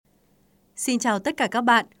Xin chào tất cả các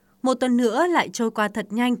bạn. Một tuần nữa lại trôi qua thật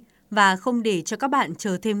nhanh và không để cho các bạn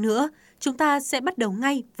chờ thêm nữa, chúng ta sẽ bắt đầu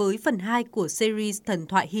ngay với phần 2 của series Thần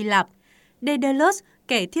thoại Hy Lạp. Daedalus,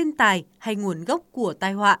 kẻ thiên tài hay nguồn gốc của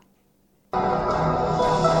tai họa.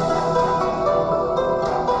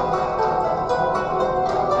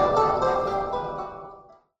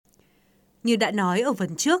 Như đã nói ở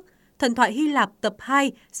phần trước, Thần thoại Hy Lạp tập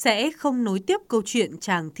 2 sẽ không nối tiếp câu chuyện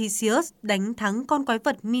chàng Theseus đánh thắng con quái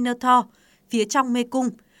vật Minotaur phía trong mê cung,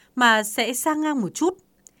 mà sẽ sang ngang một chút.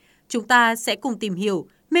 Chúng ta sẽ cùng tìm hiểu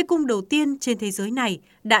mê cung đầu tiên trên thế giới này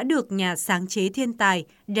đã được nhà sáng chế thiên tài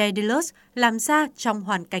Daedalus làm ra trong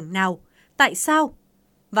hoàn cảnh nào, tại sao?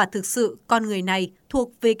 Và thực sự con người này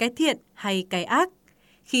thuộc về cái thiện hay cái ác?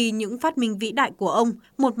 Khi những phát minh vĩ đại của ông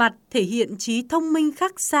một mặt thể hiện trí thông minh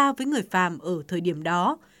khác xa với người phàm ở thời điểm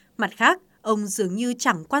đó, mặt khác ông dường như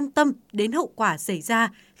chẳng quan tâm đến hậu quả xảy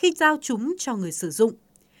ra khi giao chúng cho người sử dụng.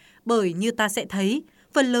 Bởi như ta sẽ thấy,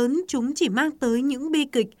 phần lớn chúng chỉ mang tới những bi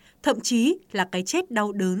kịch, thậm chí là cái chết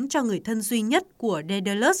đau đớn cho người thân duy nhất của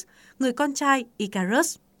Daedalus, người con trai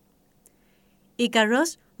Icarus.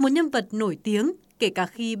 Icarus, một nhân vật nổi tiếng, kể cả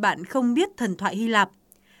khi bạn không biết thần thoại Hy Lạp.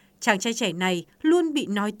 Chàng trai trẻ này luôn bị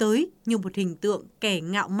nói tới như một hình tượng kẻ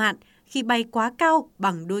ngạo mạn khi bay quá cao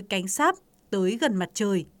bằng đôi cánh sáp tới gần mặt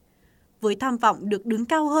trời, với tham vọng được đứng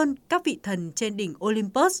cao hơn các vị thần trên đỉnh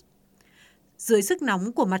Olympus. Dưới sức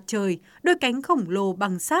nóng của mặt trời, đôi cánh khổng lồ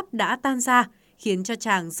bằng sáp đã tan ra, khiến cho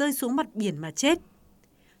chàng rơi xuống mặt biển mà chết.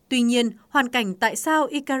 Tuy nhiên, hoàn cảnh tại sao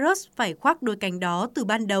Icarus phải khoác đôi cánh đó từ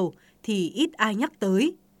ban đầu thì ít ai nhắc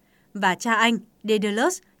tới. Và cha anh,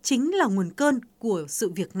 Daedalus, chính là nguồn cơn của sự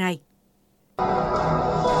việc này.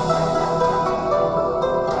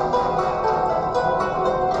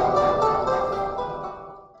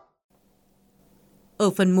 Ở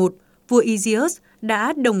phần 1, vua Icarus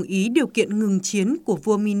đã đồng ý điều kiện ngừng chiến của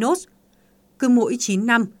vua Minos. Cứ mỗi 9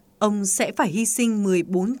 năm, ông sẽ phải hy sinh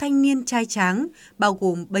 14 thanh niên trai tráng, bao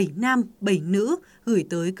gồm 7 nam, 7 nữ, gửi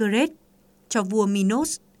tới Crete, cho vua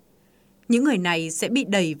Minos. Những người này sẽ bị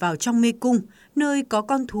đẩy vào trong mê cung, nơi có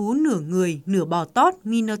con thú nửa người, nửa bò tót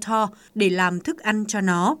Minotaur để làm thức ăn cho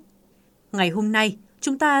nó. Ngày hôm nay,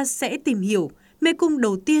 chúng ta sẽ tìm hiểu mê cung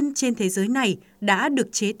đầu tiên trên thế giới này đã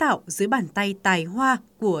được chế tạo dưới bàn tay tài hoa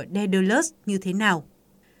của Daedalus như thế nào.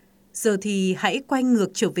 Giờ thì hãy quay ngược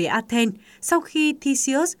trở về Athens sau khi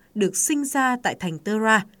Theseus được sinh ra tại thành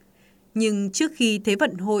Tera. Nhưng trước khi Thế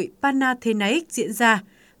vận hội Panathenic diễn ra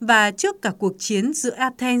và trước cả cuộc chiến giữa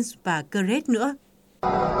Athens và Crete nữa.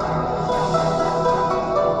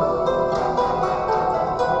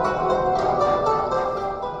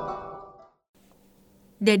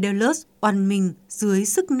 Daedalus oằn mình dưới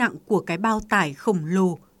sức nặng của cái bao tải khổng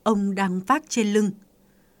lồ ông đang vác trên lưng.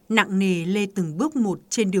 Nặng nề lê từng bước một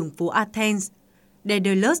trên đường phố Athens,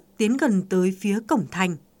 Daedalus tiến gần tới phía cổng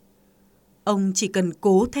thành. Ông chỉ cần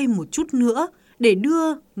cố thêm một chút nữa để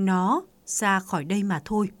đưa nó ra khỏi đây mà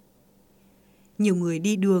thôi. Nhiều người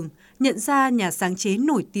đi đường nhận ra nhà sáng chế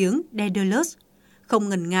nổi tiếng Daedalus, không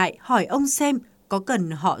ngần ngại hỏi ông xem có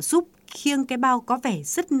cần họ giúp khiêng cái bao có vẻ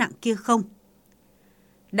rất nặng kia không.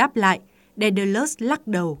 Đáp lại, Daedalus lắc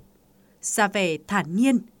đầu. Ra vẻ thản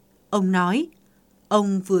nhiên, ông nói,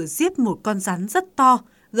 ông vừa giết một con rắn rất to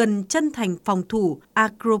gần chân thành phòng thủ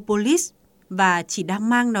Acropolis và chỉ đang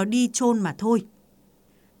mang nó đi chôn mà thôi.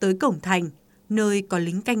 Tới cổng thành, nơi có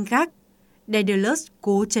lính canh gác, Daedalus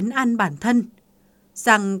cố trấn an bản thân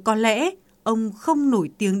rằng có lẽ ông không nổi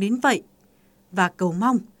tiếng đến vậy và cầu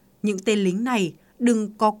mong những tên lính này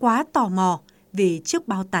đừng có quá tò mò về chiếc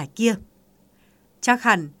bao tải kia. Chắc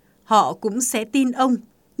hẳn họ cũng sẽ tin ông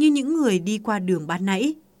như những người đi qua đường ban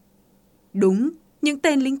nãy. Đúng, những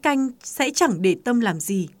tên lính canh sẽ chẳng để tâm làm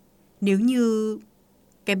gì nếu như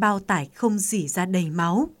cái bao tải không rỉ ra đầy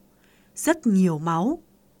máu, rất nhiều máu.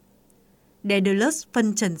 Daedalus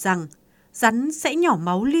phân trần rằng rắn sẽ nhỏ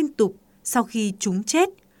máu liên tục sau khi chúng chết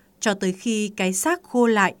cho tới khi cái xác khô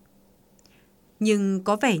lại. Nhưng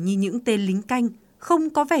có vẻ như những tên lính canh không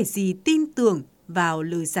có vẻ gì tin tưởng vào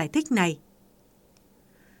lời giải thích này.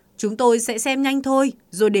 Chúng tôi sẽ xem nhanh thôi,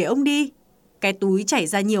 rồi để ông đi. Cái túi chảy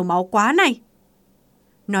ra nhiều máu quá này.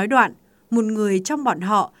 Nói đoạn, một người trong bọn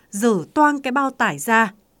họ giở toang cái bao tải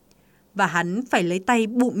ra. Và hắn phải lấy tay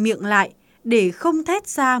bụm miệng lại để không thét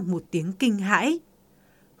ra một tiếng kinh hãi.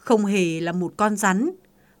 Không hề là một con rắn,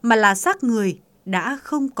 mà là xác người đã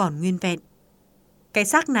không còn nguyên vẹn. Cái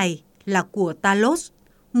xác này là của Talos,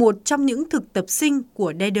 một trong những thực tập sinh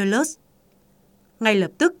của Daedalus. Ngay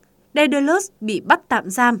lập tức, Daedalus bị bắt tạm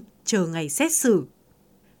giam chờ ngày xét xử.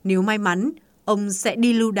 Nếu may mắn, ông sẽ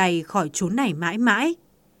đi lưu đày khỏi chốn này mãi mãi.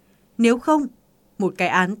 Nếu không, một cái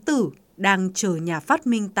án tử đang chờ nhà phát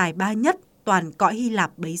minh tài ba nhất toàn cõi Hy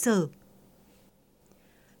Lạp bấy giờ.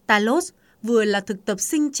 Talos vừa là thực tập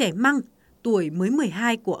sinh trẻ măng, tuổi mới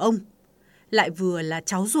 12 của ông, lại vừa là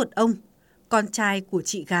cháu ruột ông, con trai của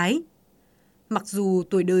chị gái. Mặc dù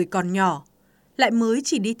tuổi đời còn nhỏ, lại mới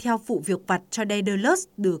chỉ đi theo phụ việc vặt cho Daedalus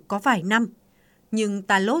được có vài năm, nhưng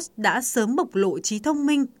Talos đã sớm bộc lộ trí thông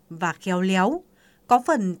minh và khéo léo, có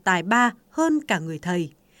phần tài ba hơn cả người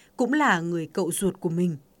thầy, cũng là người cậu ruột của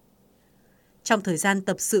mình. Trong thời gian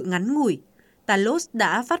tập sự ngắn ngủi, Talos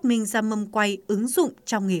đã phát minh ra mâm quay ứng dụng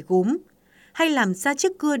trong nghề gốm, hay làm ra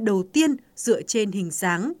chiếc cưa đầu tiên dựa trên hình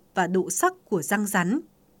dáng và độ sắc của răng rắn.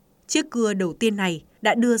 Chiếc cưa đầu tiên này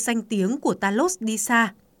đã đưa danh tiếng của Talos đi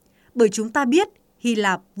xa, bởi chúng ta biết Hy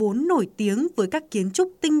Lạp vốn nổi tiếng với các kiến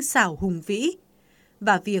trúc tinh xảo hùng vĩ,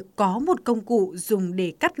 và việc có một công cụ dùng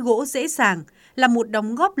để cắt gỗ dễ dàng là một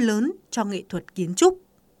đóng góp lớn cho nghệ thuật kiến trúc.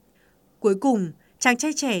 Cuối cùng, chàng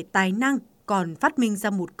trai trẻ tài năng còn phát minh ra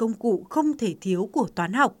một công cụ không thể thiếu của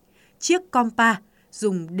toán học, chiếc compa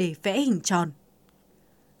dùng để vẽ hình tròn.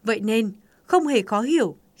 Vậy nên, không hề khó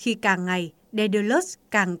hiểu khi càng ngày Daedalus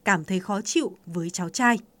càng cảm thấy khó chịu với cháu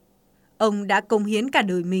trai. Ông đã cống hiến cả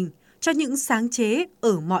đời mình cho những sáng chế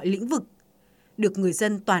ở mọi lĩnh vực, được người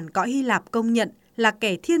dân toàn cõi Hy Lạp công nhận là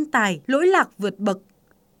kẻ thiên tài lỗi lạc vượt bậc.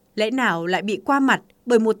 Lẽ nào lại bị qua mặt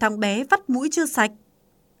bởi một thằng bé vắt mũi chưa sạch?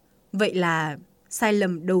 Vậy là sai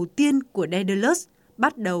lầm đầu tiên của Daedalus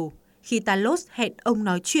bắt đầu khi Talos hẹn ông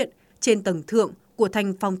nói chuyện trên tầng thượng của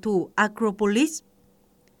thành phòng thủ Acropolis.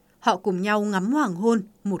 Họ cùng nhau ngắm hoàng hôn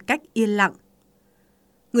một cách yên lặng.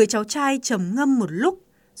 Người cháu trai trầm ngâm một lúc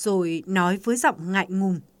rồi nói với giọng ngại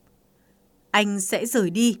ngùng: "Anh sẽ rời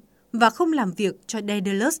đi và không làm việc cho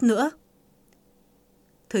Daedalus nữa."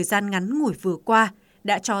 Thời gian ngắn ngủi vừa qua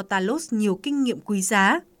đã cho Talos nhiều kinh nghiệm quý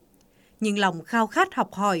giá, nhưng lòng khao khát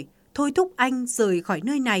học hỏi thôi thúc anh rời khỏi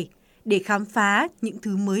nơi này để khám phá những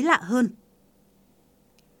thứ mới lạ hơn.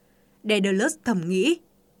 Daedalus thầm nghĩ: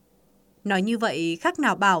 nói như vậy khác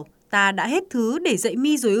nào bảo ta đã hết thứ để dạy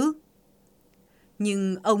mi rồi ư?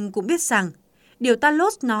 Nhưng ông cũng biết rằng điều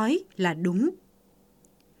Talos nói là đúng.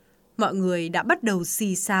 Mọi người đã bắt đầu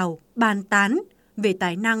xì xào, bàn tán về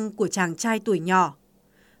tài năng của chàng trai tuổi nhỏ,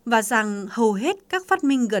 và rằng hầu hết các phát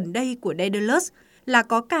minh gần đây của Daedalus là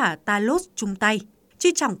có cả Talos chung tay, chứ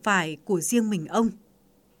chẳng phải của riêng mình ông.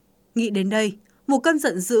 Nghĩ đến đây, một cơn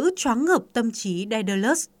giận dữ choáng ngợp tâm trí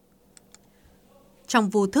Daedalus. Trong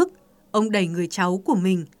vô thức, ông đẩy người cháu của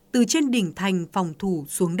mình từ trên đỉnh thành phòng thủ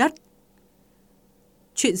xuống đất.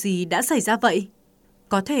 Chuyện gì đã xảy ra vậy?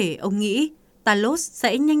 Có thể ông nghĩ Talos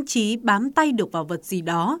sẽ nhanh trí bám tay được vào vật gì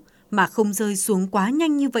đó mà không rơi xuống quá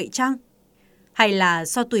nhanh như vậy chăng? Hay là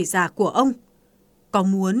do tuổi già của ông, có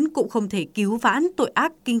muốn cũng không thể cứu vãn tội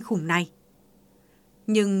ác kinh khủng này?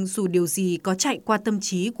 Nhưng dù điều gì có chạy qua tâm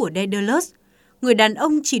trí của Daedalus, người đàn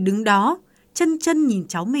ông chỉ đứng đó, chân chân nhìn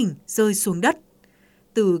cháu mình rơi xuống đất,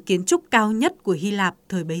 từ kiến trúc cao nhất của Hy Lạp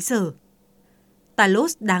thời bấy giờ.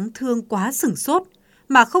 Talos đáng thương quá sửng sốt,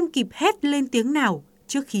 mà không kịp hét lên tiếng nào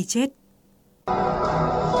trước khi chết.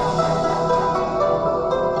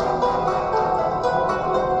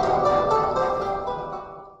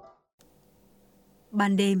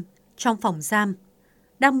 Ban đêm, trong phòng giam,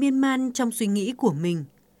 đang miên man trong suy nghĩ của mình,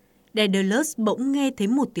 Daedalus bỗng nghe thấy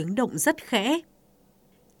một tiếng động rất khẽ.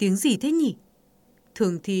 Tiếng gì thế nhỉ?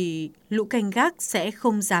 Thường thì lũ canh gác sẽ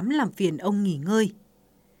không dám làm phiền ông nghỉ ngơi.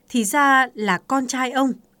 Thì ra là con trai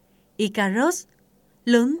ông, Icarus,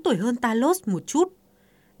 lớn tuổi hơn Talos một chút,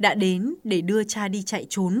 đã đến để đưa cha đi chạy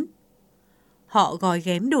trốn. Họ gói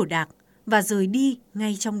ghém đồ đạc và rời đi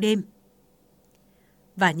ngay trong đêm.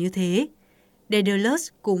 Và như thế, Daedalus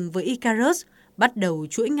cùng với Icarus bắt đầu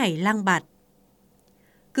chuỗi ngày lang bạt.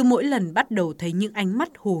 Cứ mỗi lần bắt đầu thấy những ánh mắt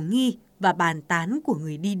hồ nghi và bàn tán của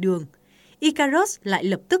người đi đường, Icarus lại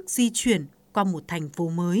lập tức di chuyển qua một thành phố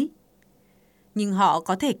mới. Nhưng họ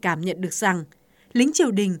có thể cảm nhận được rằng lính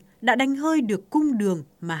triều đình đã đánh hơi được cung đường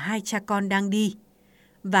mà hai cha con đang đi,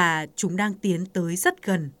 và chúng đang tiến tới rất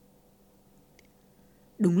gần.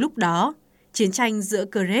 Đúng lúc đó, chiến tranh giữa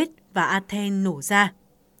Crete và Athens nổ ra.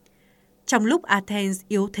 Trong lúc Athens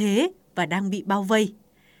yếu thế và đang bị bao vây,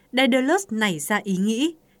 Daedalus nảy ra ý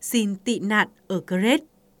nghĩ xin tị nạn ở Crete.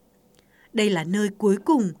 Đây là nơi cuối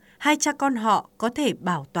cùng hai cha con họ có thể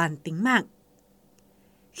bảo toàn tính mạng.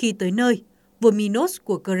 Khi tới nơi, vua Minos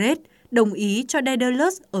của Crete đồng ý cho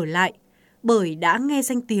Daedalus ở lại bởi đã nghe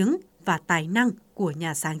danh tiếng và tài năng của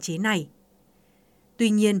nhà sáng chế này. Tuy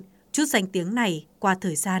nhiên, chút danh tiếng này qua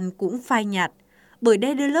thời gian cũng phai nhạt bởi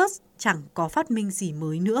Daedalus chẳng có phát minh gì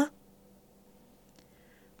mới nữa.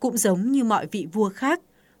 Cũng giống như mọi vị vua khác,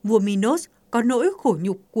 vua Minos có nỗi khổ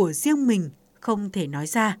nhục của riêng mình không thể nói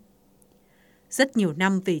ra. Rất nhiều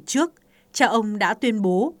năm về trước, cha ông đã tuyên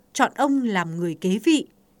bố chọn ông làm người kế vị,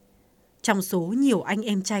 trong số nhiều anh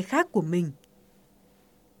em trai khác của mình.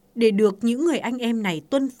 Để được những người anh em này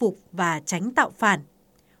tuân phục và tránh tạo phản,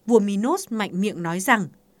 vua Minos mạnh miệng nói rằng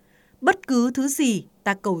bất cứ thứ gì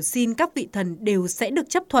ta cầu xin các vị thần đều sẽ được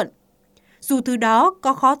chấp thuận, dù thứ đó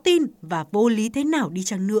có khó tin và vô lý thế nào đi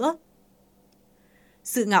chăng nữa.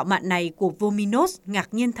 Sự ngạo mạn này của vua Minos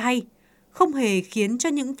ngạc nhiên thay, không hề khiến cho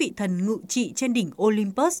những vị thần ngự trị trên đỉnh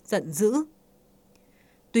Olympus giận dữ.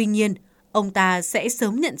 Tuy nhiên, ông ta sẽ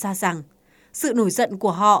sớm nhận ra rằng sự nổi giận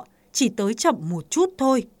của họ chỉ tới chậm một chút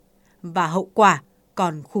thôi, và hậu quả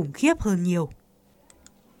còn khủng khiếp hơn nhiều.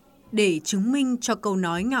 Để chứng minh cho câu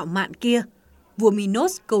nói ngạo mạn kia, vua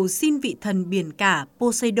Minos cầu xin vị thần biển cả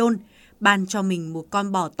Poseidon ban cho mình một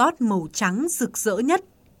con bò tót màu trắng rực rỡ nhất.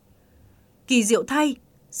 Kỳ diệu thay,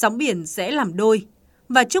 sóng biển sẽ làm đôi,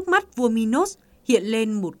 và trước mắt vua Minos hiện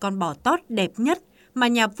lên một con bò tót đẹp nhất mà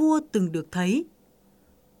nhà vua từng được thấy.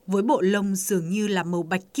 Với bộ lông dường như là màu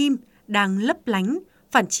bạch kim đang lấp lánh,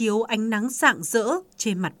 phản chiếu ánh nắng rạng rỡ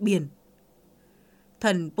trên mặt biển.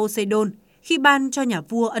 Thần Poseidon khi ban cho nhà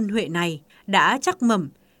vua ân huệ này đã chắc mẩm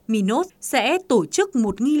Minos sẽ tổ chức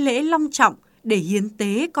một nghi lễ long trọng để hiến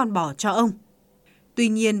tế con bò cho ông. Tuy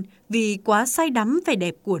nhiên, vì quá say đắm vẻ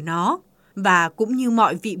đẹp của nó, và cũng như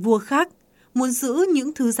mọi vị vua khác, muốn giữ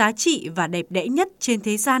những thứ giá trị và đẹp đẽ nhất trên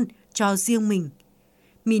thế gian cho riêng mình,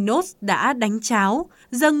 Minos đã đánh cháo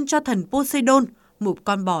dâng cho thần Poseidon một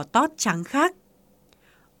con bò tót trắng khác.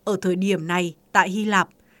 Ở thời điểm này, tại Hy Lạp,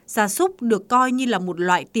 gia súc được coi như là một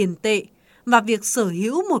loại tiền tệ, và việc sở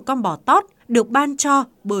hữu một con bò tót được ban cho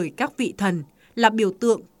bởi các vị thần là biểu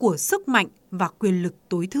tượng của sức mạnh và quyền lực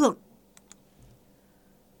tối thượng.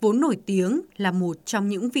 Vốn nổi tiếng là một trong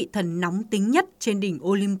những vị thần nóng tính nhất trên đỉnh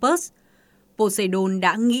Olympus, Poseidon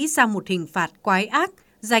đã nghĩ ra một hình phạt quái ác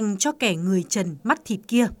dành cho kẻ người trần mắt thịt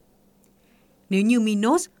kia. Nếu như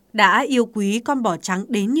Minos đã yêu quý con bò trắng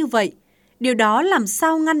đến như vậy, điều đó làm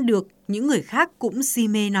sao ngăn được những người khác cũng si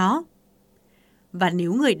mê nó? Và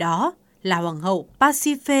nếu người đó là hoàng hậu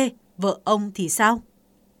Pasiphae, vợ ông thì sao?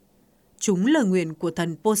 Trúng lời nguyền của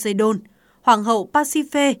thần Poseidon, hoàng hậu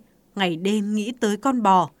Pasiphae ngày đêm nghĩ tới con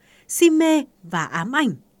bò, si mê và ám ảnh.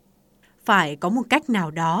 Phải có một cách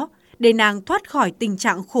nào đó để nàng thoát khỏi tình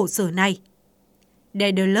trạng khổ sở này.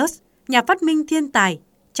 Daedalus, nhà phát minh thiên tài,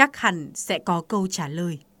 chắc hẳn sẽ có câu trả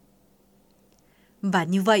lời. Và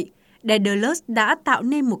như vậy, Daedalus đã tạo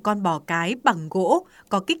nên một con bò cái bằng gỗ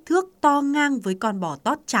có kích thước to ngang với con bò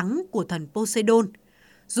tót trắng của thần Poseidon,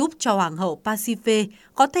 giúp cho hoàng hậu Pasiphae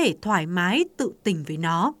có thể thoải mái tự tình với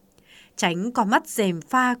nó, tránh con mắt gièm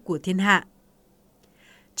pha của thiên hạ.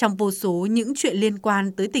 Trong vô số những chuyện liên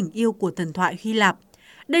quan tới tình yêu của thần thoại Hy Lạp,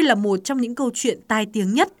 đây là một trong những câu chuyện tai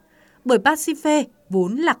tiếng nhất, bởi Pasiphae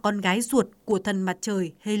vốn là con gái ruột của thần mặt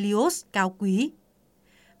trời Helios cao quý.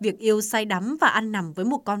 Việc yêu say đắm và ăn nằm với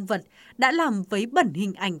một con vật đã làm vấy bẩn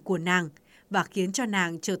hình ảnh của nàng và khiến cho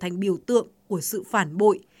nàng trở thành biểu tượng của sự phản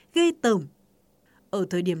bội, ghê tởm. Ở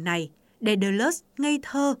thời điểm này, Daedalus ngây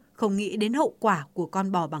thơ không nghĩ đến hậu quả của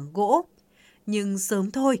con bò bằng gỗ. Nhưng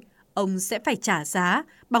sớm thôi, ông sẽ phải trả giá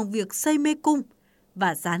bằng việc xây mê cung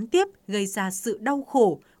và gián tiếp gây ra sự đau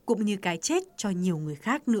khổ cũng như cái chết cho nhiều người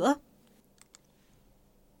khác nữa.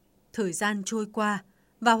 Thời gian trôi qua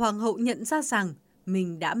và hoàng hậu nhận ra rằng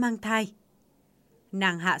mình đã mang thai.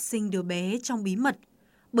 Nàng hạ sinh đứa bé trong bí mật,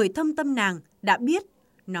 bởi thâm tâm nàng đã biết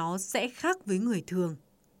nó sẽ khác với người thường.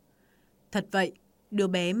 Thật vậy, đứa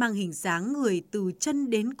bé mang hình dáng người từ chân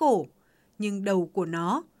đến cổ, nhưng đầu của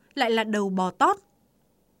nó lại là đầu bò tót.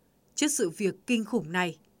 Trước sự việc kinh khủng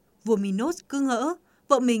này, vua Minos cứ ngỡ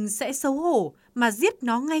vợ mình sẽ xấu hổ mà giết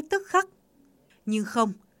nó ngay tức khắc. Nhưng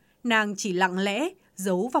không, nàng chỉ lặng lẽ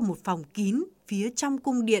giấu vào một phòng kín phía trong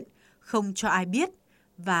cung điện, không cho ai biết,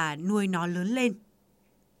 và nuôi nó lớn lên.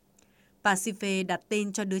 Pasiphae đặt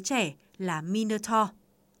tên cho đứa trẻ là Minotaur.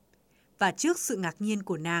 Và trước sự ngạc nhiên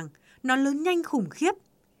của nàng, nó lớn nhanh khủng khiếp.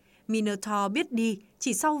 Minotaur biết đi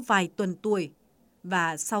chỉ sau vài tuần tuổi,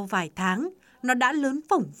 và sau vài tháng, nó đã lớn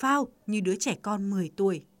phổng phao như đứa trẻ con 10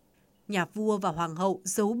 tuổi. Nhà vua và hoàng hậu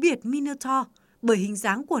giấu biệt Minotaur bởi hình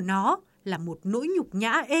dáng của nó là một nỗi nhục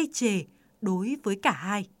nhã ê chề đối với cả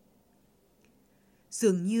hai.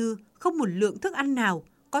 Dường như không một lượng thức ăn nào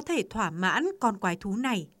có thể thỏa mãn con quái thú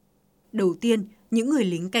này. Đầu tiên, những người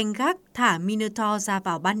lính canh gác thả Minotaur ra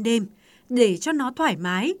vào ban đêm để cho nó thoải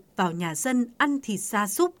mái vào nhà dân ăn thịt gia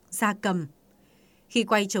súc, gia cầm. Khi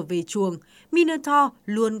quay trở về chuồng, Minotaur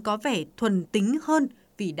luôn có vẻ thuần tính hơn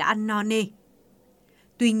vì đã ăn no nê.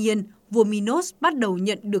 Tuy nhiên, vua Minos bắt đầu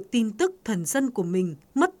nhận được tin tức thần dân của mình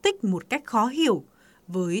mất tích một cách khó hiểu,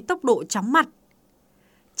 với tốc độ chóng mặt.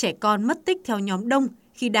 Trẻ con mất tích theo nhóm đông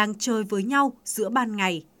khi đang chơi với nhau giữa ban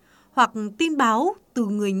ngày, hoặc tin báo từ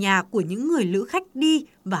người nhà của những người lữ khách đi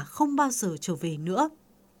và không bao giờ trở về nữa.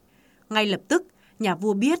 Ngay lập tức, nhà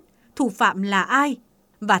vua biết thủ phạm là ai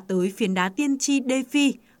và tới phiến đá tiên tri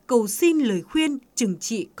Delphi cầu xin lời khuyên trừng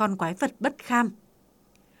trị con quái vật bất kham.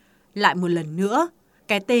 Lại một lần nữa,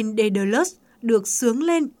 cái tên Daedalus được xướng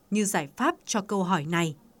lên như giải pháp cho câu hỏi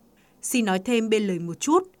này. Xin nói thêm bên lời một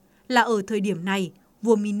chút là ở thời điểm này,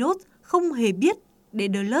 vua Minos không hề biết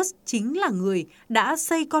Daedalus chính là người đã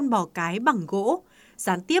xây con bò cái bằng gỗ,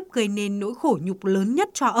 gián tiếp gây nên nỗi khổ nhục lớn nhất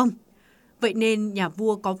cho ông. Vậy nên nhà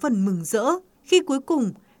vua có phần mừng rỡ khi cuối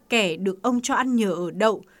cùng kẻ được ông cho ăn nhờ ở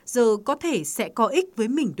đậu giờ có thể sẽ có ích với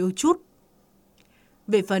mình đôi chút.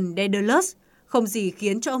 Về phần Daedalus, không gì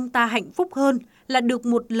khiến cho ông ta hạnh phúc hơn là được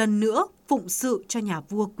một lần nữa phụng sự cho nhà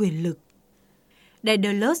vua quyền lực.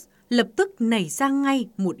 Daedalus lập tức nảy ra ngay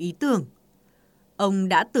một ý tưởng. Ông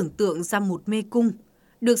đã tưởng tượng ra một mê cung,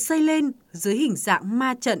 được xây lên dưới hình dạng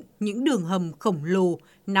ma trận những đường hầm khổng lồ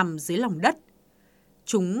nằm dưới lòng đất.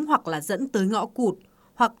 Chúng hoặc là dẫn tới ngõ cụt,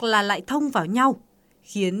 hoặc là lại thông vào nhau,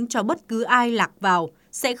 khiến cho bất cứ ai lạc vào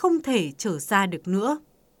sẽ không thể trở ra được nữa.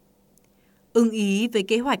 Ưng ý với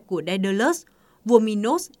kế hoạch của Daedalus, vua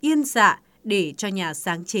Minos yên dạ để cho nhà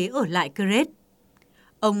sáng chế ở lại Crete.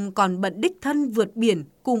 Ông còn bận đích thân vượt biển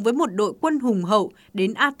cùng với một đội quân hùng hậu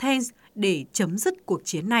đến Athens để chấm dứt cuộc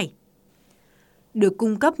chiến này. Được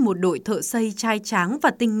cung cấp một đội thợ xây trai tráng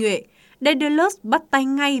và tinh nhuệ, Daedalus bắt tay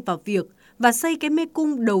ngay vào việc và xây cái mê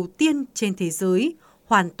cung đầu tiên trên thế giới,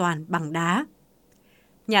 hoàn toàn bằng đá.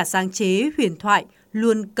 Nhà sáng chế huyền thoại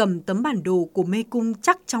luôn cầm tấm bản đồ của mê cung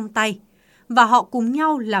chắc trong tay, và họ cùng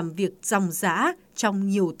nhau làm việc ròng rã trong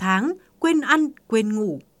nhiều tháng, quên ăn, quên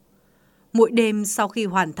ngủ. Mỗi đêm sau khi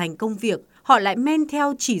hoàn thành công việc, họ lại men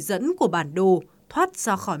theo chỉ dẫn của bản đồ thoát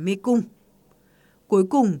ra khỏi mê cung. Cuối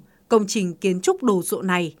cùng, công trình kiến trúc đồ sộ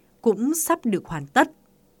này cũng sắp được hoàn tất.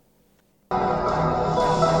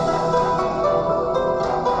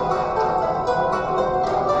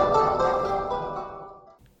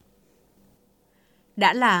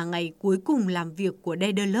 Đã là ngày cuối cùng làm việc của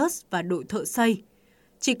Daedalus và đội thợ xây.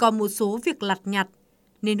 Chỉ còn một số việc lặt nhặt,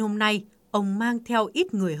 nên hôm nay ông mang theo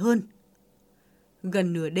ít người hơn.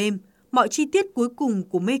 Gần nửa đêm, mọi chi tiết cuối cùng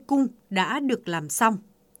của mê cung đã được làm xong.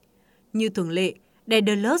 Như thường lệ,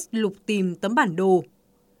 Daedalus lục tìm tấm bản đồ.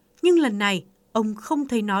 Nhưng lần này, ông không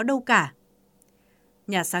thấy nó đâu cả.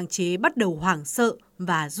 Nhà sáng chế bắt đầu hoảng sợ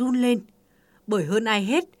và run lên. Bởi hơn ai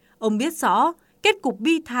hết, ông biết rõ kết cục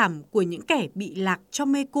bi thảm của những kẻ bị lạc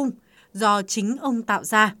trong mê cung do chính ông tạo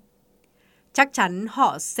ra. Chắc chắn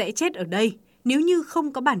họ sẽ chết ở đây nếu như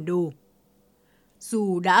không có bản đồ.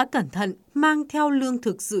 Dù đã cẩn thận mang theo lương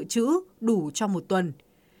thực dự trữ đủ cho một tuần,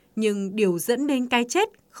 nhưng điều dẫn đến cái chết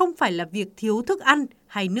không phải là việc thiếu thức ăn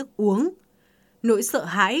hay nước uống. Nỗi sợ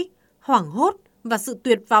hãi, hoảng hốt và sự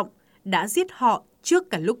tuyệt vọng đã giết họ trước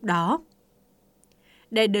cả lúc đó.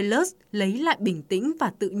 Daedalus lấy lại bình tĩnh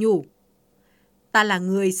và tự nhủ. Ta là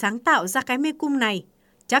người sáng tạo ra cái mê cung này,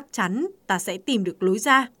 chắc chắn ta sẽ tìm được lối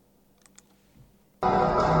ra.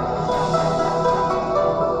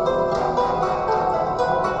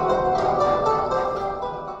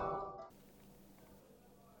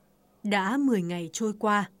 Đã 10 ngày trôi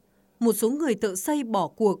qua, một số người thợ xây bỏ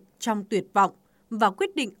cuộc trong tuyệt vọng và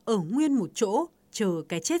quyết định ở nguyên một chỗ, chờ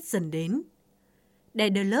cái chết dần đến.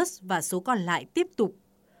 Daedalus và số còn lại tiếp tục,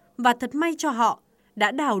 và thật may cho họ,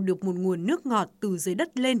 đã đào được một nguồn nước ngọt từ dưới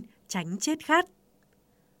đất lên, tránh chết khát.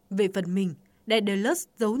 Về phần mình, Daedalus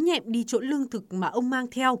giấu nhẹm đi chỗ lương thực mà ông mang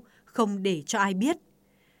theo, không để cho ai biết.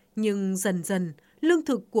 Nhưng dần dần, lương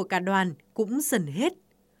thực của cả đoàn cũng dần hết.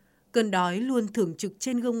 Cơn đói luôn thường trực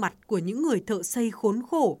trên gương mặt của những người thợ xây khốn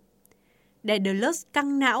khổ. Daedalus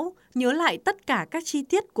căng não nhớ lại tất cả các chi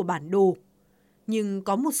tiết của bản đồ. Nhưng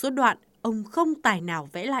có một số đoạn ông không tài nào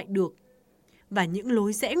vẽ lại được. Và những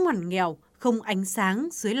lối rẽ ngoằn nghèo, không ánh sáng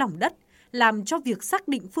dưới lòng đất làm cho việc xác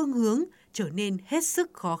định phương hướng trở nên hết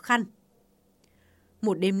sức khó khăn.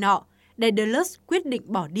 Một đêm nọ, Daedalus quyết định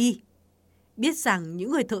bỏ đi. Biết rằng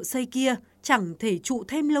những người thợ xây kia chẳng thể trụ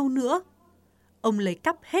thêm lâu nữa. Ông lấy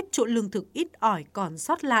cắp hết chỗ lương thực ít ỏi còn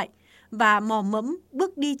sót lại và mò mẫm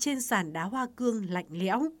bước đi trên sàn đá hoa cương lạnh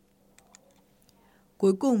lẽo.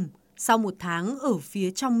 Cuối cùng, sau một tháng ở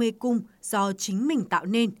phía trong mê cung do chính mình tạo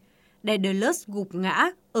nên, Daedalus gục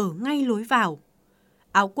ngã ở ngay lối vào.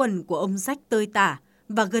 Áo quần của ông rách tơi tả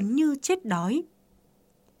và gần như chết đói.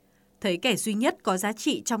 Thấy kẻ duy nhất có giá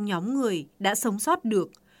trị trong nhóm người đã sống sót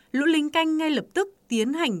được, lũ lính canh ngay lập tức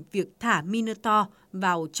tiến hành việc thả Minotaur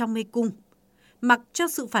vào trong mê cung, mặc cho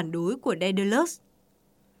sự phản đối của Daedalus.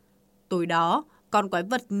 Tối đó, con quái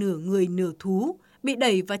vật nửa người nửa thú bị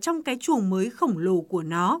đẩy vào trong cái chuồng mới khổng lồ của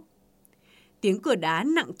nó. Tiếng cửa đá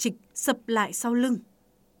nặng trịch sập lại sau lưng.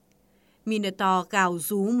 Minotaur gào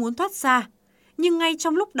rú muốn thoát ra, nhưng ngay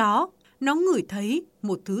trong lúc đó, nó ngửi thấy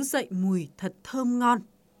một thứ dậy mùi thật thơm ngon.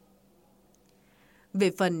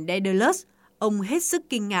 Về phần Daedalus, ông hết sức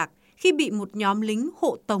kinh ngạc khi bị một nhóm lính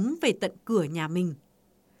hộ tống về tận cửa nhà mình.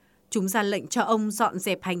 Chúng ra lệnh cho ông dọn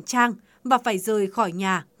dẹp hành trang và phải rời khỏi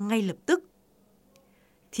nhà ngay lập tức.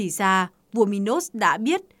 Thì ra, vua Minos đã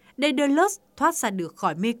biết Daedalus thoát ra được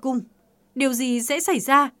khỏi mê cung. Điều gì sẽ xảy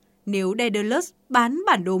ra nếu Daedalus bán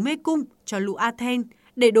bản đồ mê cung cho lũ Athens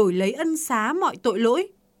để đổi lấy ân xá mọi tội lỗi?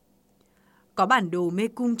 Có bản đồ mê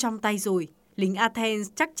cung trong tay rồi, lính Athens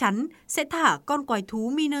chắc chắn sẽ thả con quái thú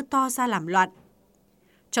Minotaur ra làm loạn.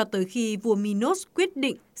 Cho tới khi vua Minos quyết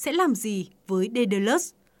định sẽ làm gì với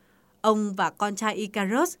Daedalus, ông và con trai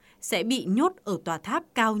Icarus sẽ bị nhốt ở tòa tháp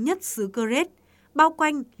cao nhất xứ Crete, bao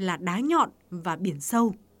quanh là đá nhọn và biển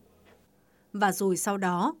sâu. Và rồi sau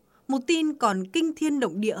đó, một tin còn kinh thiên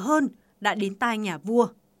động địa hơn đã đến tai nhà vua.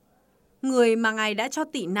 Người mà ngài đã cho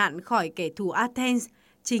tị nạn khỏi kẻ thù Athens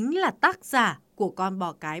chính là tác giả của con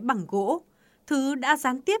bò cái bằng gỗ, thứ đã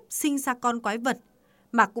gián tiếp sinh ra con quái vật,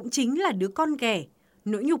 mà cũng chính là đứa con ghẻ,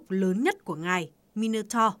 nỗi nhục lớn nhất của ngài,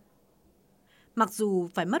 Minotaur. Mặc dù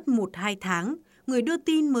phải mất 1-2 tháng, người đưa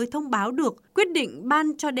tin mới thông báo được quyết định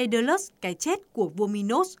ban cho Daedalus cái chết của vua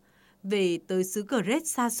Minos về tới xứ Crete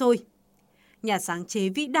xa xôi. Nhà sáng chế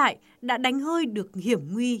vĩ đại đã đánh hơi được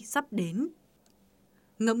hiểm nguy sắp đến.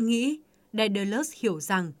 Ngẫm nghĩ, Daedalus hiểu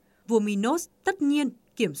rằng vua Minos tất nhiên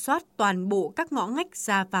kiểm soát toàn bộ các ngõ ngách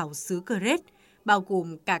ra vào xứ Crete, bao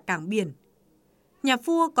gồm cả cảng biển. Nhà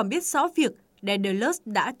vua còn biết rõ việc Daedalus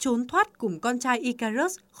đã trốn thoát cùng con trai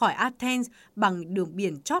Icarus khỏi Athens bằng đường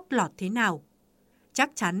biển chót lọt thế nào.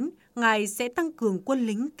 Chắc chắn ngài sẽ tăng cường quân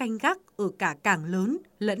lính canh gác ở cả cảng lớn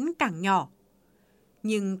lẫn cảng nhỏ.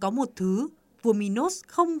 Nhưng có một thứ vua Minos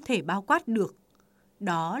không thể bao quát được,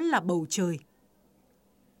 đó là bầu trời.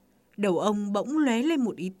 Đầu ông bỗng lóe lên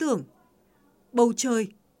một ý tưởng. Bầu trời,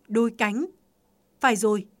 đôi cánh. Phải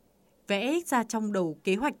rồi, vẽ ra trong đầu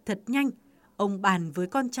kế hoạch thật nhanh, ông bàn với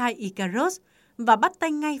con trai Icarus và bắt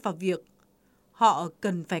tay ngay vào việc. Họ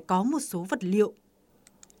cần phải có một số vật liệu.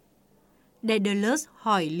 Daedalus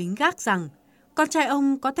hỏi lính gác rằng con trai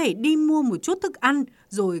ông có thể đi mua một chút thức ăn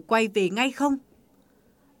rồi quay về ngay không?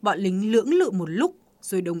 Bọn lính lưỡng lự một lúc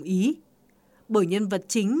rồi đồng ý. Bởi nhân vật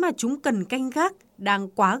chính mà chúng cần canh gác đang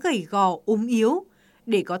quá gầy gò, ốm yếu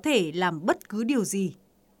để có thể làm bất cứ điều gì,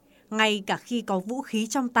 ngay cả khi có vũ khí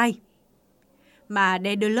trong tay. Mà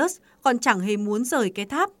Daedalus còn chẳng hề muốn rời cái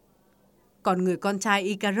tháp. Còn người con trai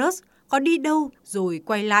Icarus có đi đâu rồi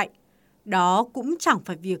quay lại, đó cũng chẳng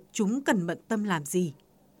phải việc chúng cần bận tâm làm gì.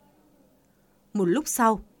 Một lúc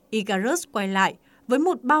sau, Icarus quay lại với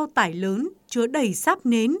một bao tải lớn chứa đầy sáp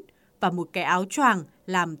nến và một cái áo choàng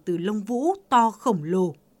làm từ lông vũ to khổng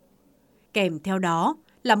lồ. Kèm theo đó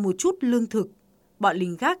là một chút lương thực. Bọn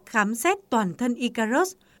lính gác khám xét toàn thân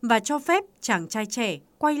Icarus và cho phép chàng trai trẻ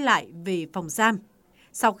quay lại về phòng giam,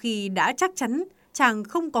 sau khi đã chắc chắn chàng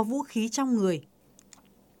không có vũ khí trong người.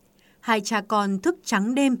 Hai cha con thức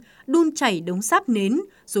trắng đêm đun chảy đống sáp nến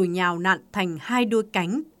rồi nhào nặn thành 2 đôi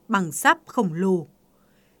cánh bằng sáp khổng lồ.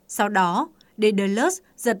 Sau đó, Daedalus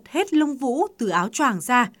giật hết lông vũ từ áo choàng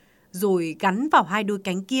ra rồi gắn vào 2 đôi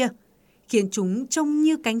cánh kia, khiến chúng trông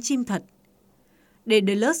như cánh chim thật.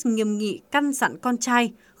 Daedalus nghiêm nghị căn dặn con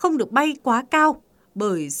trai không được bay quá cao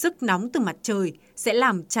bởi sức nóng từ mặt trời sẽ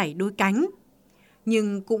làm chảy đôi cánh.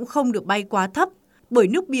 Nhưng cũng không được bay quá thấp bởi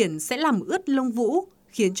nước biển sẽ làm ướt lông vũ,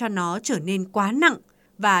 khiến cho nó trở nên quá nặng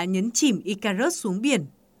và nhấn chìm Icarus xuống biển.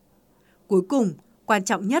 Cuối cùng, quan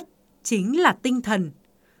trọng nhất chính là tinh thần.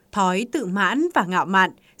 Thói tự mãn và ngạo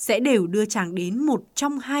mạn sẽ đều đưa chàng đến một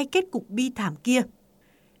trong 2 kết cục bi thảm kia.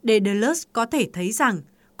 Daedalus có thể thấy rằng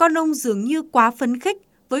con ông dường như quá phấn khích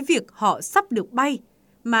với việc họ sắp được bay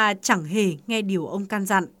mà chẳng hề nghe điều ông căn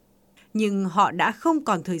dặn. Nhưng họ đã không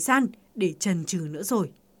còn thời gian để chần chừ nữa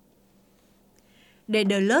rồi.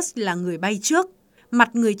 Daedalus là người bay trước, mặt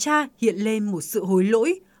người cha hiện lên một sự hối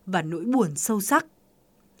lỗi và nỗi buồn sâu sắc.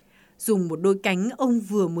 Dùng một đôi cánh ông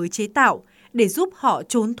vừa mới chế tạo để giúp họ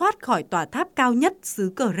trốn thoát khỏi tòa tháp cao nhất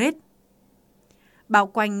xứ Crete. Bao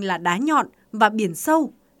quanh là đá nhọn và biển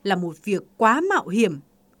sâu là một việc quá mạo hiểm.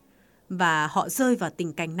 Và họ rơi vào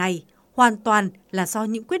tình cảnh này hoàn toàn là do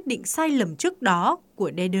những quyết định sai lầm trước đó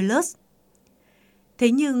của Daedalus.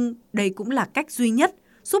 Thế nhưng đây cũng là cách duy nhất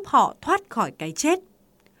giúp họ thoát khỏi cái chết.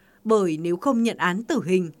 Bởi nếu không nhận án tử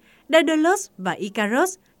hình, Daedalus và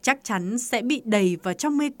Icarus chắc chắn sẽ bị đày vào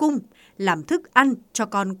trong mê cung, làm thức ăn cho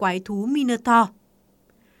con quái thú Minotaur.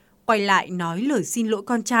 Quay lại nói lời xin lỗi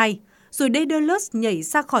con trai, rồi Daedalus nhảy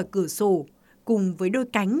ra khỏi cửa sổ, cùng với đôi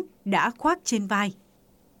cánh đã khoác trên vai.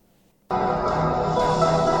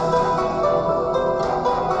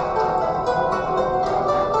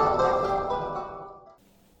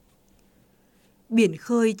 Biển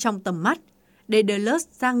khơi trong tầm mắt, Daedalus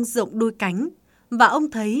dang rộng đôi cánh và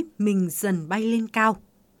ông thấy mình dần bay lên cao.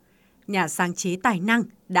 Nhà sáng chế tài năng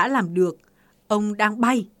đã làm được, ông đang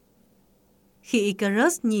bay. Khi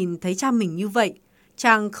Icarus nhìn thấy cha mình như vậy,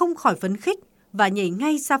 chàng không khỏi phấn khích và nhảy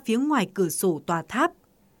ngay ra phía ngoài cửa sổ tòa tháp.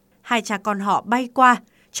 Hai cha con họ bay qua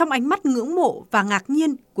trong ánh mắt ngưỡng mộ và ngạc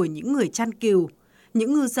nhiên của những người chăn cừu,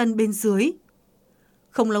 những ngư dân bên dưới.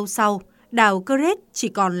 Không lâu sau, đảo Crete chỉ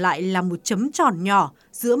còn lại là một chấm tròn nhỏ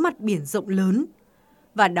giữa mặt biển rộng lớn.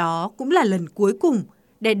 Và đó cũng là lần cuối cùng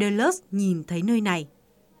Daedalus nhìn thấy nơi này.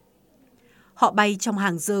 Họ bay trong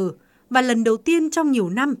hàng giờ, và lần đầu tiên trong nhiều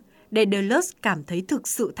năm, Daedalus cảm thấy thực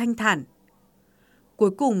sự thanh thản.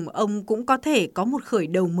 Cuối cùng, ông cũng có thể có một khởi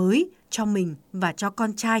đầu mới cho mình và cho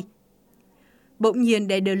con trai. Bỗng nhiên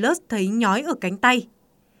Daedalus thấy nhói ở cánh tay.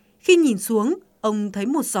 Khi nhìn xuống, ông thấy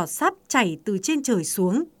một giọt sáp chảy từ trên trời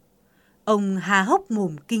xuống. Ông há hốc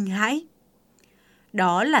mồm kinh hãi.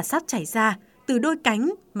 Đó là sáp chảy ra từ đôi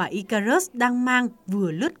cánh mà Icarus đang mang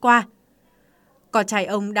vừa lướt qua. Con trai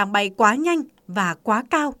ông đang bay quá nhanh và quá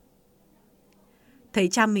cao. Thấy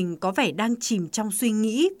cha mình có vẻ đang chìm trong suy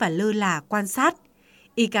nghĩ và lơ là quan sát,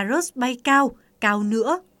 Icarus bay cao, cao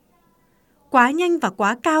nữa. Quá nhanh và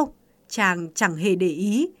quá cao, chàng chẳng hề để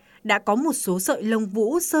ý, đã có một số sợi lông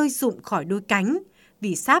vũ rơi rụng khỏi đôi cánh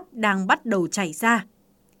vì sáp đang bắt đầu chảy ra.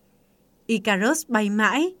 Icarus bay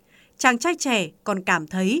mãi, chàng trai trẻ còn cảm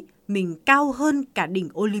thấy mình cao hơn cả đỉnh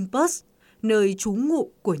Olympus, nơi trú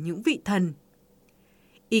ngụ của những vị thần.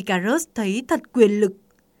 Icarus thấy thật quyền lực,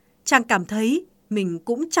 chàng cảm thấy mình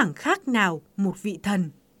cũng chẳng khác nào một vị thần.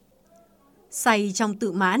 Say trong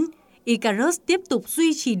tự mãn, Icarus tiếp tục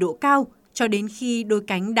duy trì độ cao cho đến khi đôi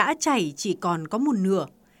cánh đã chảy chỉ còn có một nửa.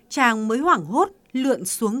 Chàng mới hoảng hốt lượn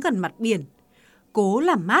xuống gần mặt biển, cố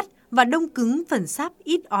làm mát và đông cứng phần sáp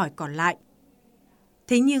ít ỏi còn lại.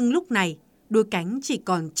 Thế nhưng lúc này, đôi cánh chỉ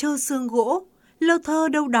còn trơ xương gỗ, lơ thơ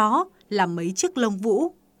đâu đó là mấy chiếc lông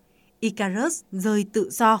vũ. Icarus rơi tự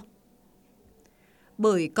do.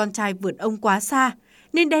 Bởi con trai vượt ông quá xa,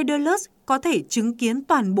 nên Daedalus có thể chứng kiến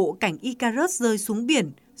toàn bộ cảnh Icarus rơi xuống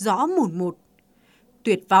biển rõ mồn một.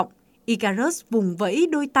 Tuyệt vọng, Icarus vùng vẫy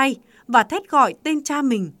đôi tay và thét gọi tên cha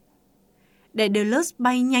mình. Daedalus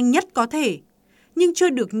bay nhanh nhất có thể, nhưng chưa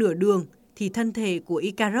được nửa đường thì thân thể của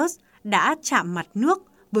Icarus đã chạm mặt nước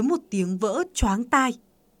với một tiếng vỡ choáng tai.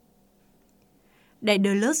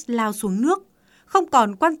 Daedalus lao xuống nước, không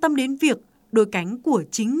còn quan tâm đến việc đôi cánh của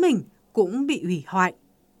chính mình cũng bị hủy hoại.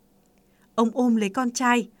 Ông ôm lấy con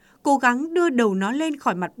trai, cố gắng đưa đầu nó lên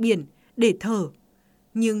khỏi mặt biển để thở,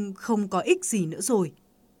 nhưng không có ích gì nữa rồi.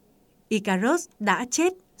 Icarus đã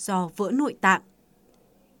chết do vỡ nội tạng.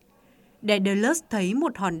 Daedalus thấy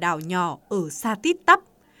một hòn đảo nhỏ ở xa tít tắp,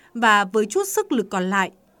 và với chút sức lực còn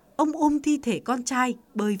lại, ông ôm thi thể con trai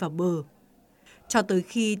bơi vào bờ. Cho tới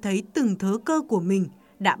khi thấy từng thớ cơ của mình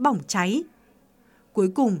đã bỏng cháy.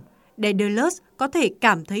 Cuối cùng, Daedalus có thể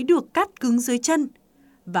cảm thấy được cát cứng dưới chân,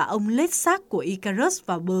 và ông lết xác của Icarus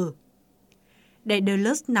vào bờ.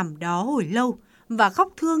 Daedalus nằm đó hồi lâu và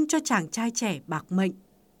khóc thương cho chàng trai trẻ bạc mệnh.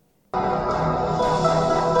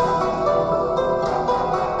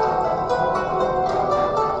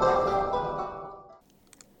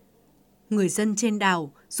 Người dân trên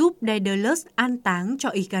đảo giúp Daedalus an táng cho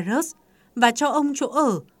Icarus và cho ông chỗ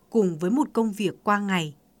ở cùng với một công việc qua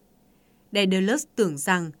ngày. Daedalus tưởng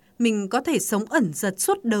rằng mình có thể sống ẩn dật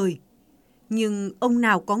suốt đời. Nhưng ông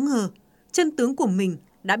nào có ngờ, chân tướng của mình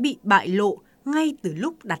đã bị bại lộ ngay từ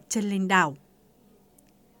lúc đặt chân lên đảo.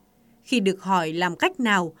 Khi được hỏi làm cách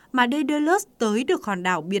nào mà Daedalus tới được hòn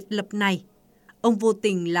đảo biệt lập này, ông vô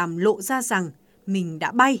tình làm lộ ra rằng mình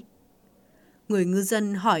đã bay. Người ngư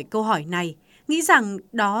dân hỏi câu hỏi này, nghĩ rằng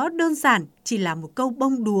đó đơn giản chỉ là một câu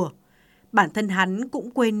bông đùa. Bản thân hắn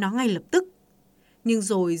cũng quên nó ngay lập tức. Nhưng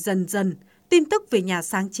rồi dần dần, tin tức về nhà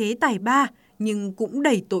sáng chế tài ba nhưng cũng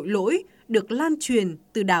đầy tội lỗi được lan truyền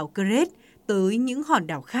từ đảo Crete tới những hòn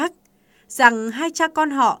đảo khác, rằng hai cha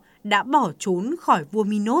con họ đã bỏ trốn khỏi vua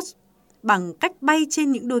Minos bằng cách bay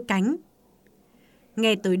trên những đôi cánh.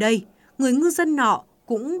 Nghe tới đây, người ngư dân nọ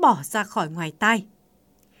cũng bỏ ra khỏi ngoài tai.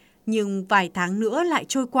 Nhưng vài tháng nữa lại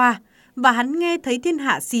trôi qua, và hắn nghe thấy thiên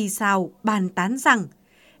hạ xì xào bàn tán rằng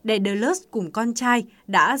Daedalus cùng con trai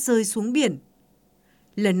đã rơi xuống biển.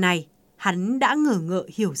 Lần này, hắn đã ngờ ngợ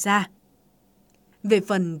hiểu ra. Về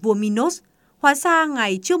phần vua Minos, hóa ra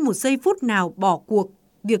ngài chưa một giây phút nào bỏ cuộc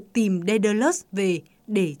việc tìm Daedalus về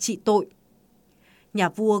để trị tội. Nhà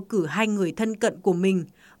vua cử 2 người thân cận của mình,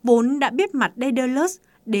 vốn đã biết mặt Daedalus,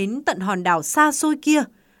 đến tận hòn đảo xa xôi kia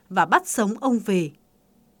và bắt sống ông về.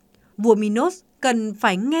 Vua Minos cần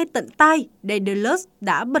phải nghe tận tai Daedalus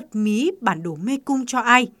đã bật mí bản đồ mê cung cho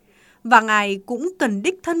ai, và ngài cũng cần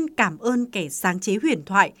đích thân cảm ơn kẻ sáng chế huyền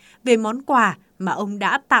thoại về món quà mà ông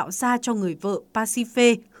đã tạo ra cho người vợ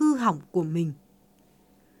Pasiphae hư hỏng của mình.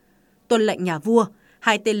 Tuân lệnh nhà vua,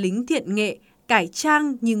 2 tên lính thiện nghệ cải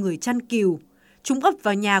trang như người chăn cừu. Chúng ập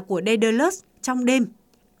vào nhà của Daedalus trong đêm,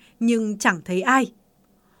 nhưng chẳng thấy ai.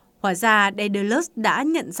 Hóa ra Daedalus đã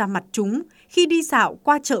nhận ra mặt chúng khi đi dạo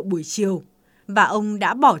qua chợ buổi chiều, và ông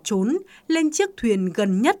đã bỏ trốn lên chiếc thuyền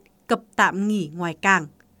gần nhất cập tạm nghỉ ngoài cảng,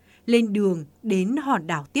 lên đường đến hòn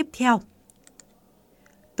đảo tiếp theo.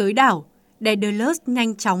 Tới đảo, Daedalus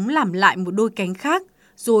nhanh chóng làm lại một đôi cánh khác,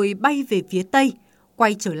 rồi bay về phía Tây,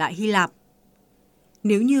 quay trở lại Hy Lạp.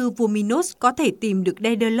 Nếu như vua Minos có thể tìm được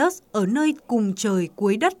Daedalus ở nơi cùng trời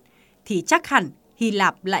cuối đất, thì chắc hẳn Hy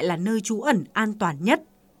Lạp lại là nơi trú ẩn an toàn nhất.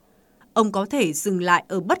 Ông có thể dừng lại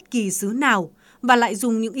ở bất kỳ xứ nào và lại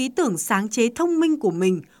dùng những ý tưởng sáng chế thông minh của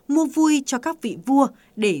mình mua vui cho các vị vua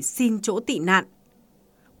để xin chỗ tị nạn.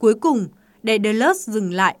 Cuối cùng, Daedalus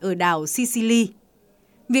dừng lại ở đảo Sicily.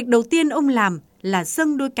 Việc đầu tiên ông làm là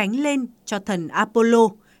dâng đôi cánh lên cho thần Apollo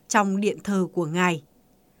trong điện thờ của ngài.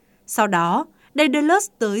 Sau đó, Daedalus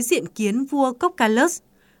tới diện kiến vua Cocalus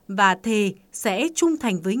và thề sẽ trung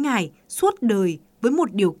thành với ngài suốt đời với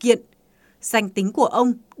một điều kiện: danh tính của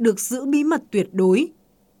ông được giữ bí mật tuyệt đối.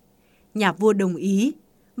 Nhà vua đồng ý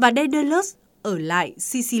và Daedalus ở lại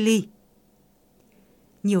Sicily.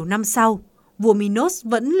 Nhiều năm sau, vua Minos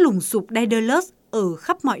vẫn lùng sục Daedalus ở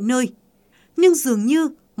khắp mọi nơi, nhưng dường như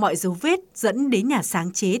mọi dấu vết dẫn đến nhà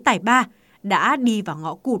sáng chế tài ba đã đi vào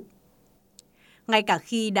ngõ cụt. Ngay cả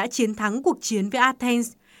khi đã chiến thắng cuộc chiến với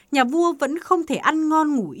Athens, nhà vua vẫn không thể ăn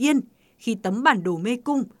ngon ngủ yên khi tấm bản đồ mê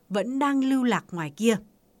cung vẫn đang lưu lạc ngoài kia.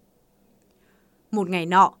 Một ngày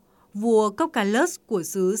nọ, vua Cocalus của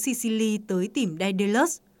xứ Sicily tới tìm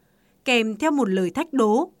Daedalus, kèm theo một lời thách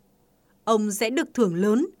đố. Ông sẽ được thưởng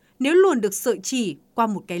lớn nếu luồn được sợi chỉ qua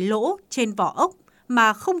một cái lỗ trên vỏ ốc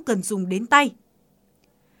mà không cần dùng đến tay.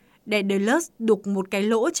 Daedalus đục một cái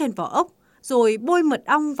lỗ trên vỏ ốc rồi bôi mật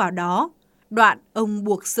ong vào đó. Đoạn ông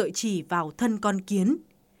buộc sợi chỉ vào thân con kiến.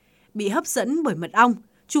 Bị hấp dẫn bởi mật ong,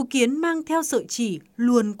 chú kiến mang theo sợi chỉ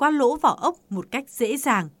luồn qua lỗ vỏ ốc một cách dễ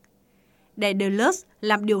dàng. Daedalus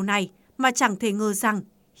làm điều này mà chẳng thể ngờ rằng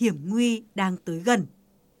hiểm nguy đang tới gần.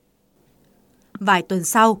 Vài tuần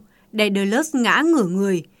sau, Daedalus ngã ngửa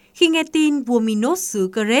người khi nghe tin vua Minos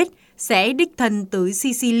xứ Crete sẽ đích thân tới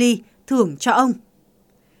Sicily thưởng cho ông.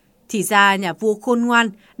 Thì ra nhà vua khôn ngoan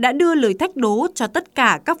đã đưa lời thách đố cho tất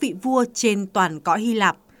cả các vị vua trên toàn cõi Hy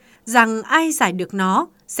Lạp, rằng ai giải được nó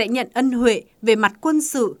sẽ nhận ân huệ về mặt quân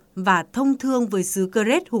sự và thông thương với xứ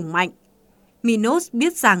Crete hùng mạnh. Minos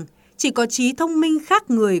biết rằng chỉ có trí thông minh khác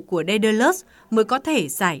người của Daedalus mới có thể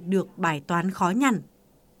giải được bài toán khó nhằn.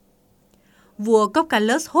 Vua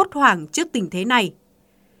Cocalus hốt hoảng trước tình thế này.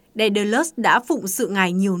 Daedalus đã phụng sự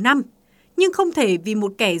ngài nhiều năm, nhưng không thể vì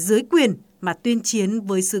một kẻ dưới quyền mà tuyên chiến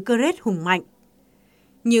với xứ Crete hùng mạnh.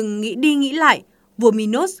 Nhưng nghĩ đi nghĩ lại, vua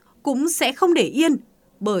Minos cũng sẽ không để yên,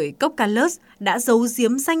 bởi Cocalus đã giấu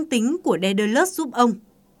giếm danh tính của Daedalus giúp ông.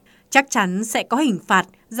 Chắc chắn sẽ có hình phạt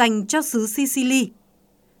dành cho xứ Sicily.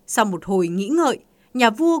 Sau một hồi nghĩ ngợi, nhà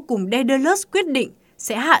vua cùng Daedalus quyết định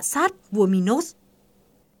sẽ hạ sát vua Minos.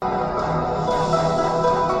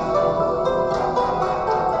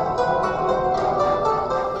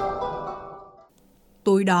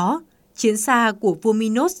 Tối đó, chiến xa của vua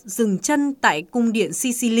Minos dừng chân tại cung điện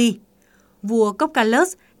Sicily. Vua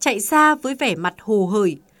Cocalus chạy xa với vẻ mặt hồ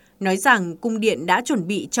hởi, nói rằng cung điện đã chuẩn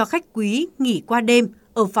bị cho khách quý nghỉ qua đêm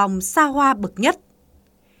ở phòng xa hoa bậc nhất.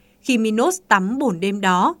 Khi Minos tắm bồn đêm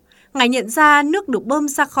đó, ngài nhận ra nước được bơm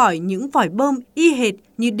ra khỏi những vòi bơm y hệt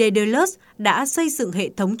như Daedalus đã xây dựng hệ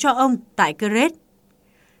thống cho ông tại Crete.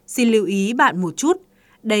 Xin lưu ý bạn một chút,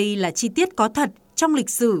 đây là chi tiết có thật trong lịch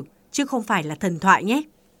sử, chứ không phải là thần thoại nhé.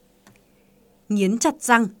 Nghiến chặt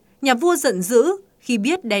răng, nhà vua giận dữ khi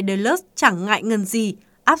biết Daedalus chẳng ngại ngần gì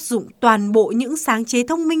áp dụng toàn bộ những sáng chế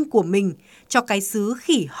thông minh của mình cho cái xứ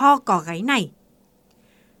khỉ ho cò gáy này.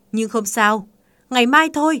 Nhưng không sao, ngày mai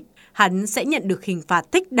thôi, hắn sẽ nhận được hình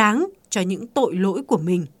phạt thích đáng cho những tội lỗi của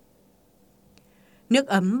mình. Nước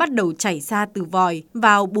ấm bắt đầu chảy ra từ vòi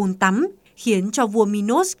vào bồn tắm, khiến cho vua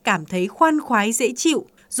Minos cảm thấy khoan khoái dễ chịu,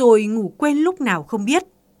 rồi ngủ quên lúc nào không biết.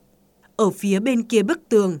 Ở phía bên kia bức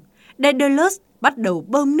tường, Daedalus bắt đầu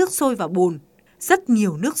bơm nước sôi vào bồn, rất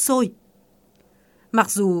nhiều nước sôi.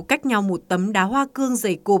 Mặc dù cách nhau một tấm đá hoa cương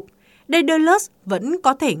dày cộp, Daedalus vẫn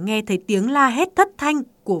có thể nghe thấy tiếng la hét thất thanh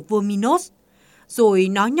của vua Minos, rồi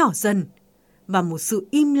nó nhỏ dần, và một sự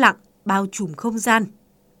im lặng bao trùm không gian.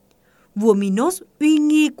 Vua Minos uy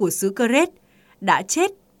nghi của xứ Crete đã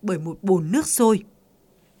chết bởi một bồn nước sôi.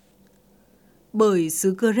 Bởi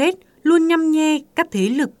xứ Crete luôn nhăm nhe các thế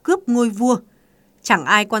lực cướp ngôi vua, chẳng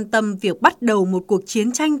ai quan tâm việc bắt đầu một cuộc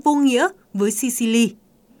chiến tranh vô nghĩa với Sicily.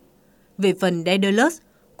 Về phần Daedalus,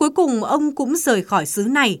 cuối cùng ông cũng rời khỏi xứ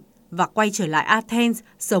này và quay trở lại Athens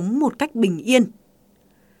sống một cách bình yên.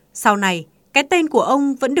 Sau này, cái tên của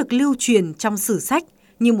ông vẫn được lưu truyền trong sử sách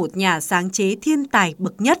như một nhà sáng chế thiên tài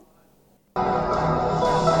bậc nhất.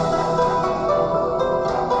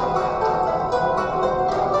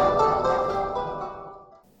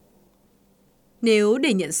 Nếu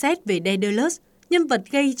để nhận xét về Daedalus, nhân vật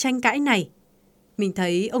gây tranh cãi này, mình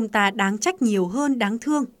thấy ông ta đáng trách nhiều hơn đáng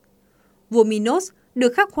thương. Vua Minos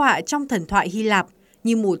được khắc họa trong thần thoại Hy Lạp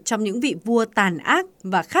như một trong những vị vua tàn ác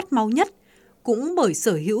và khát máu nhất, cũng bởi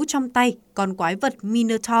sở hữu trong tay con quái vật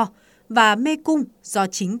Minotaur và mê cung do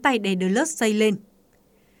chính tay Daedalus xây lên.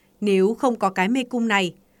 Nếu không có cái mê cung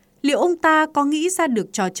này, liệu ông ta có nghĩ ra được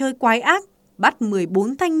trò chơi quái ác bắt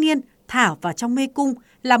 14 thanh niên thả vào trong mê cung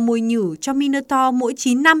làm mồi nhử cho Minotaur mỗi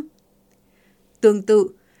 9 năm? Tương tự,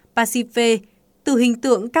 Pasiphae, từ hình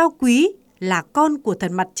tượng cao quý là con của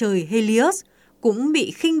thần mặt trời Helios, cũng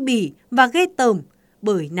bị khinh bỉ và ghê tởm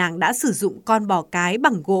bởi nàng đã sử dụng con bò cái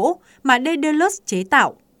bằng gỗ mà Daedalus chế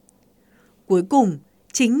tạo. Cuối cùng,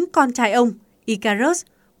 chính con trai ông, Icarus,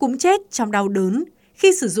 cũng chết trong đau đớn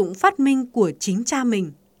khi sử dụng phát minh của chính cha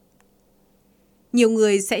mình. Nhiều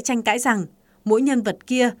người sẽ tranh cãi rằng mỗi nhân vật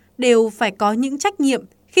kia đều phải có những trách nhiệm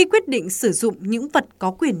khi quyết định sử dụng những vật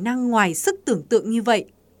có quyền năng ngoài sức tưởng tượng như vậy.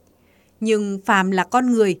 Nhưng phàm là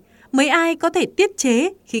con người, mấy ai có thể tiết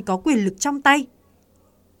chế khi có quyền lực trong tay?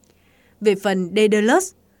 Về phần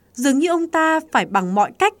Daedalus, dường như ông ta phải bằng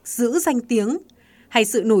mọi cách giữ danh tiếng hay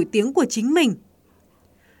sự nổi tiếng của chính mình.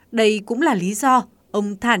 Đây cũng là lý do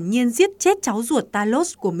ông thản nhiên giết chết cháu ruột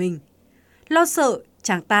Talos của mình, lo sợ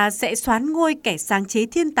chàng ta sẽ soán ngôi kẻ sáng chế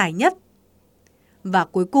thiên tài nhất. Và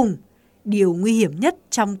cuối cùng, điều nguy hiểm nhất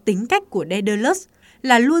trong tính cách của Daedalus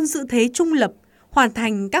là luôn giữ thế trung lập, hoàn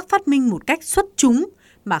thành các phát minh một cách xuất chúng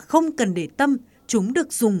mà không cần để tâm chúng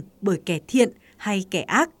được dùng bởi kẻ thiện hay kẻ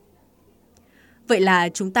ác. Vậy là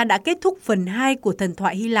chúng ta đã kết thúc phần 2 của thần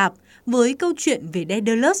thoại Hy Lạp với câu chuyện về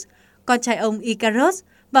Daedalus, con trai ông Icarus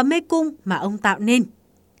và mê cung mà ông tạo nên.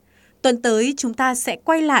 Tuần tới chúng ta sẽ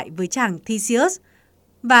quay lại với chàng Theseus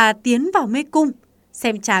và tiến vào mê cung,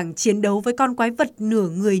 xem chàng chiến đấu với con quái vật nửa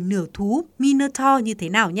người nửa thú Minotaur như thế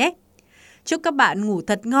nào nhé. Chúc các bạn ngủ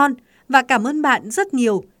thật ngon và cảm ơn bạn rất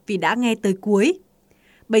nhiều vì đã nghe tới cuối.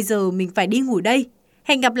 Bây giờ mình phải đi ngủ đây.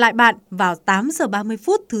 Hẹn gặp lại bạn vào 8 giờ 30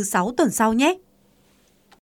 phút thứ 6 tuần sau nhé.